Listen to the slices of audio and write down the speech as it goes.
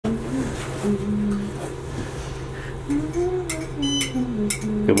Good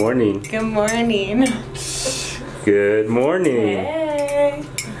morning. Good morning. Good morning. Hey.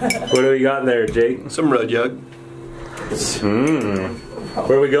 What do we got there, Jake? Some road yug.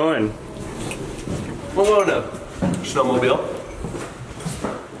 Where are we going? We're going to Snowmobile.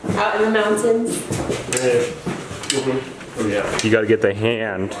 Out in the mountains. Yeah. You got to get the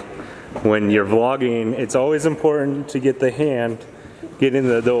hand. When you're vlogging, it's always important to get the hand, get in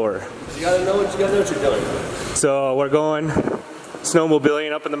the door. You gotta know what you're doing. So we're going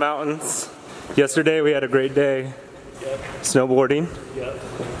snowmobiling up in the mountains. Yesterday we had a great day. Yep. Snowboarding. Yep.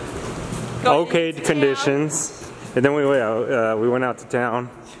 Okay conditions. And then we went out to town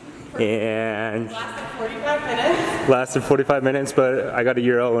and lasted 45 minutes, but I got a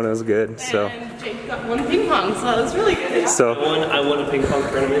Euro and it was good. So. And Jake got one ping pong, so that was really good. So I won a ping pong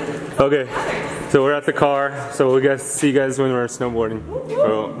tournament. okay, so we're at the car. So we'll see you guys when we're snowboarding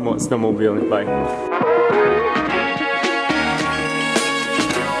or snowmobiling. Bye.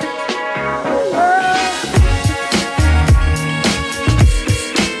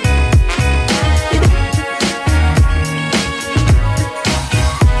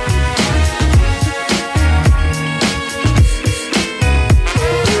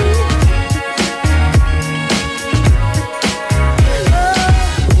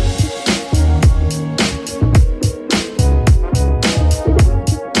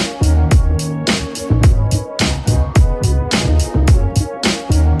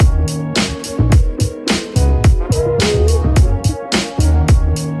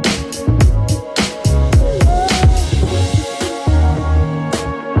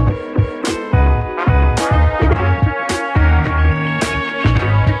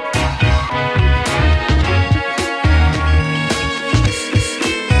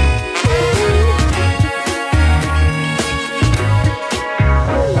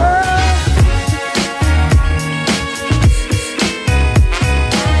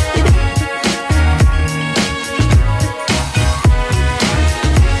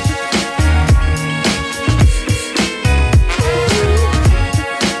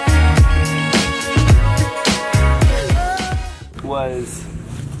 Was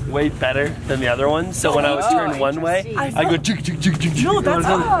way better than the other one. So when I was turned one way, I go jig jig jig jig jig. No, that's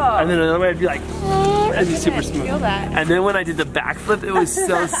and then another way I'd be like, and be super smooth. Feel that. And then when I did the backflip, it was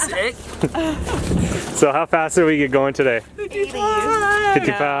so sick. So how fast did we get going today? 55.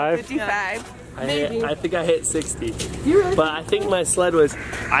 55? 55. I think I hit 60. But I think my sled was,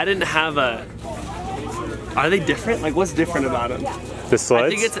 I didn't have a, are they different? Like what's different about them? The sleds? I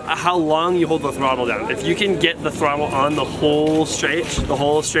think it's how long you hold the throttle down. If you can get the throttle on the whole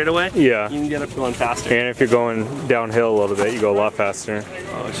straightaway, yeah, you can get up going faster. And if you're going downhill a little bit, you go a lot faster.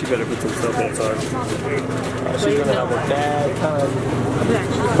 Oh, she better put some stuff on. She's gonna have a bad time.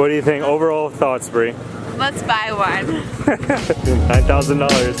 What do you think? Overall thoughts, Bree? Let's buy one.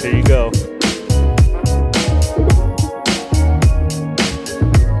 $9,000, here you go.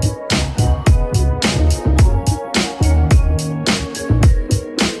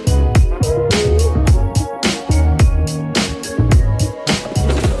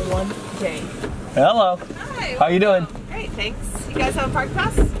 Hello. Hi. How you doing? Great, thanks. You guys have a park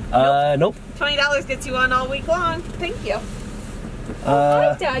pass? Nope. $20 gets you on all week long. Thank you.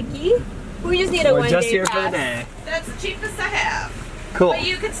 Hi, doggy. We just need a We're one just day here pass. for the day. That's the cheapest I have. Cool. But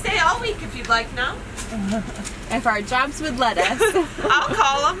you could stay all week if you'd like now. If our jobs would let us. I'll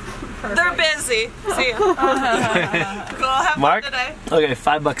call them. They're busy. See ya. Cool, have Mark? fun today. Okay,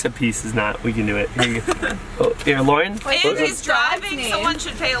 $5 a piece is not. We can do it. Here, here Lauren. Andrew's driving. name? Someone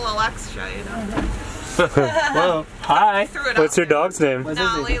should pay a little extra, you know. Whoa. Hi. Threw it What's out your there. dog's name?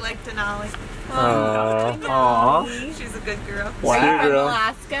 Denali, like Denali. Aww. She's a good girl. Wow. From girl.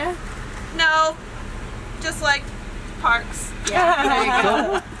 Alaska. No, just like parks. Yeah, there you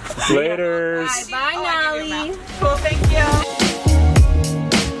go. Laters. Bye, Nolly. Cool, thank you.